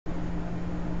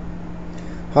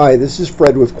Hi, this is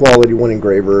Fred with Quality One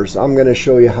Engravers. I'm going to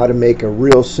show you how to make a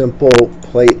real simple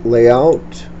plate layout,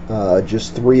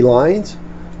 just 3 lines.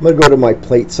 I'm going to go to my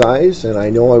plate size, and I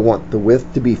know I want the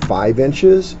width to be 5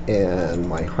 inches and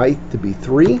my height to be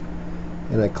 3,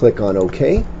 and I click on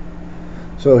OK.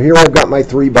 So here I've got my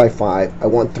 3 by 5. I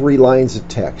want 3 lines of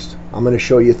text. I'm going to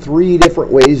show you 3 different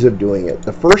ways of doing it.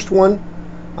 The first one,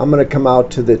 I'm going to come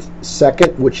out to the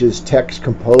second, which is text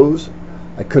compose.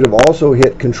 I could have also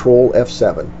hit Control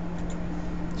F7.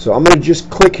 So I'm going to just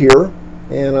click here,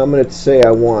 and I'm going to say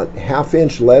I want 1/2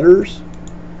 inch letters,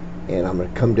 and I'm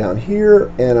going to come down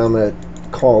here and I'm going to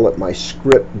call it my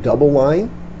script double line.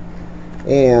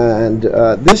 And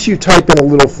this you type in a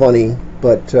little funny,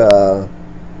 but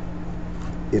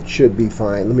it should be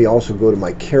fine. Let me also go to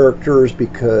my characters,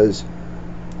 because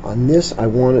on this I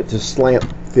want it to slant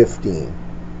 15.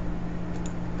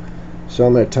 So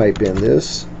I'm going to type in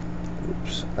this.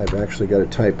 Oops, I've actually got to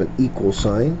type an equal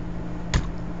sign.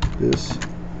 This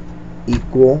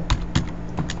equal,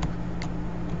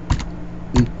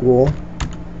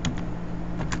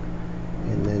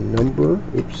 and then number,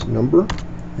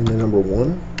 and then number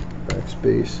 1,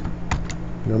 backspace,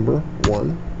 number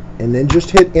 1, and then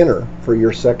just hit enter for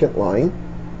your second line.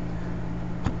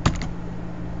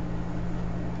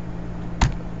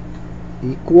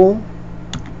 Equal,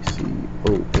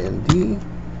 COND,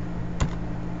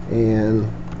 and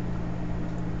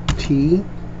T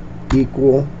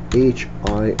equal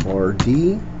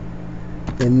HIRD,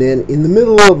 and then in the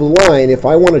middle of the line, if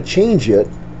I want to change it,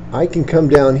 I can come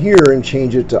down here and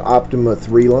change it to Optima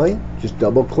 3 line. Just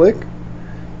double click,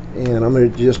 and I'm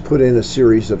going to just put in a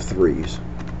series of 3s,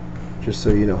 just so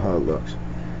you know how it looks.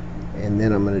 And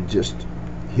then I'm going to just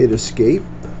hit escape,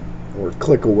 or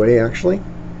click away actually,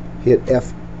 hit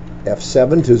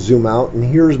F7 to zoom out, and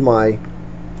here's my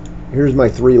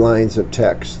 3 lines of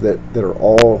text that are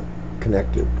all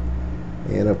connected.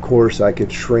 And of course I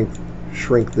could shrink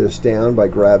this down by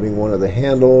grabbing one of the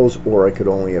handles, or I could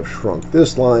only have shrunk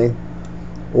this line,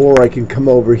 or I can come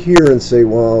over here and say,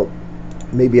 well,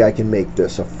 maybe I can make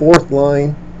this a 4th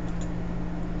line.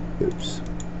 Oops.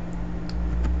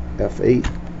 F8,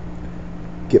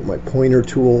 get my pointer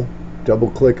tool,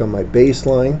 double click on my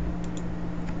baseline,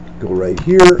 go right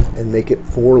here and make it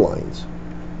 4 lines.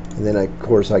 And then of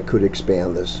course I could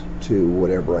expand this to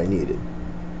whatever I needed.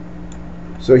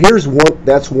 So here's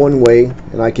that's one way,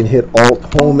 and I can hit Alt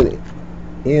Home and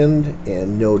End,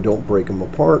 and no, don't break them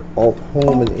apart. Alt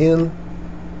Home and End.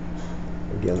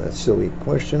 Again, that's a silly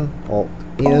question. Alt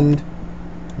End,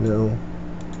 no.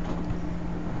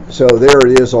 So there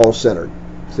it is, all centered.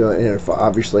 So, and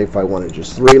obviously if I wanted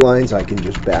just 3 lines, I can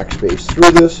just backspace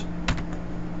through this,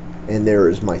 and there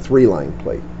is my 3-line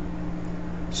plate.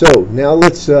 So now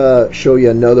let's show you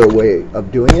another way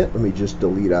of doing it. Let me just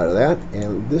delete out of that,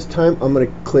 and this time I'm going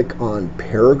to click on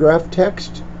paragraph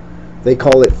text. They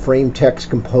call it frame text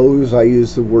compose. I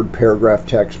use the word paragraph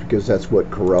text because that's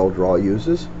what CorelDRAW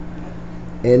uses.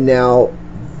 And now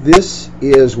this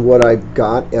is what I've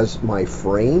got as my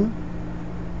frame,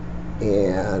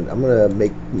 and I'm going to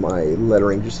make my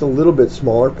lettering just a little bit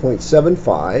smaller,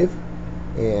 0.75,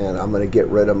 and I'm going to get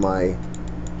rid of my,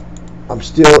 I'm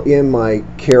still in my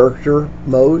character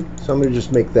mode, so I'm going to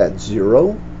just make that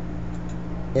 0,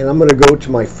 and I'm going to go to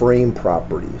my frame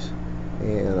properties,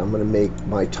 and I'm going to make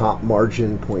my top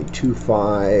margin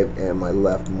 0.25 and my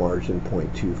left margin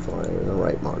 0.25 and the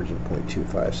right margin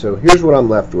 0.25. So here's what I'm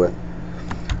left with.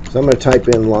 So I'm going to type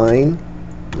in line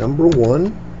number 1,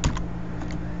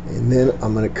 and then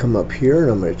I'm going to come up here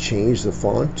and I'm going to change the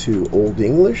font to Old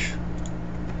English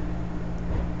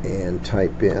and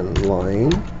type in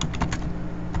line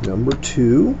number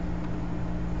 2,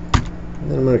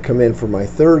 and then I'm going to come in for my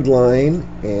 3rd line,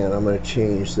 and I'm going to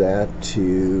change that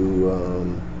to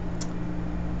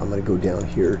I'm going to go down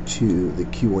here to the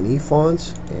Q&E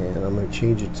fonts, and I'm going to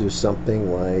change it to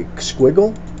something like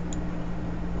squiggle.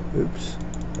 Oops,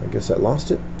 I guess I lost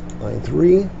it. Line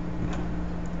 3,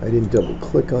 I didn't double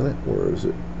click on it. Where is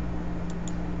it?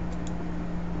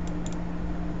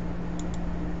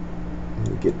 Let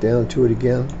me get down to it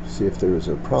again, see if there was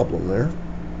a problem there.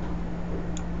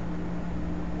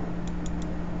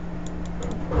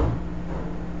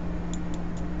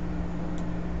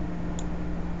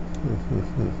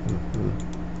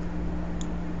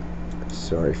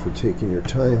 Sorry for taking your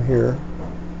time here.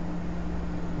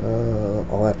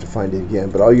 I'll have to find it again,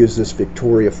 but I'll use this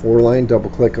Victoria 4 line. Double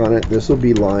click on it. This will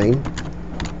be line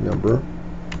number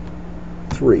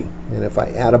 3. And if I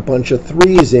add a bunch of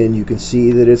 3s in, you can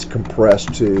see that it's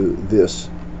compressed to this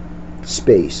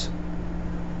space.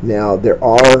 Now there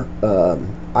are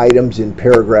items in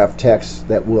paragraph text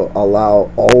that will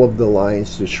allow all of the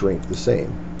lines to shrink the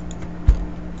same.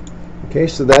 Okay,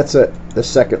 so that's the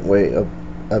second way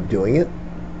of doing it.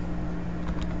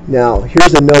 Now,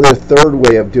 here's another third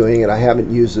way of doing it. I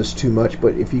haven't used this too much,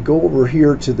 but if you go over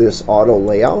here to this auto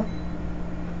layout,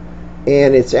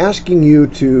 and it's asking you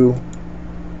to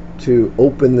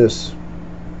open this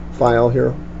file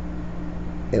here,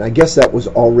 and I guess that was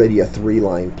already a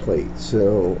 3-line plate,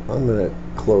 so I'm going to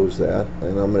close that,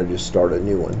 and I'm going to just start a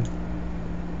new one.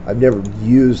 I've never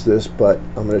used this, but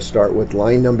I'm going to start with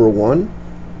line number 1,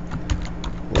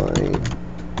 line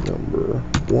number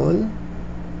 1,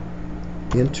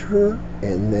 enter,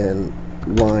 and then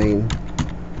line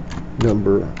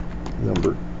number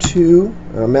 2.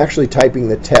 I'm actually typing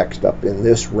the text up in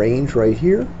this range right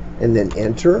here, and then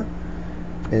enter,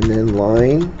 and then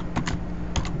line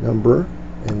number,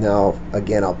 and now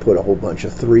again I'll put a whole bunch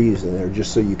of 3s in there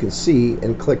just so you can see,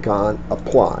 and click on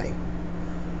apply.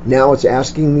 Now it's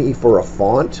asking me for a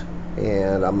font,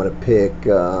 and I'm going to pick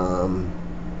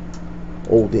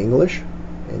Old English,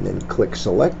 and then click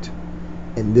select,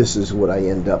 and this is what I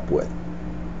end up with.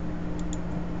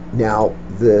 Now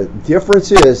the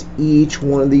difference is each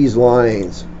one of these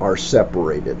lines are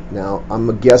separated. Now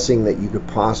I'm guessing that you could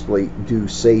possibly do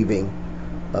saving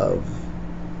of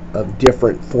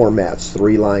different formats,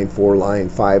 3-line, 4-line,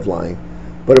 5-line.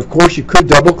 But of course you could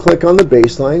double click on the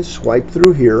baseline, swipe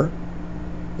through here,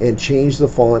 and change the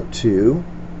font to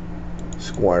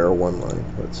Squire 1-line,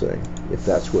 let's say, if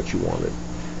that's what you wanted.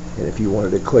 And if you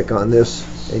wanted to click on this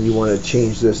and you want to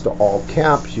change this to all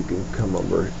caps, you can come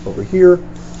over here,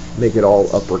 make it all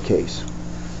uppercase.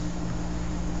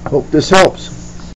 Hope this helps.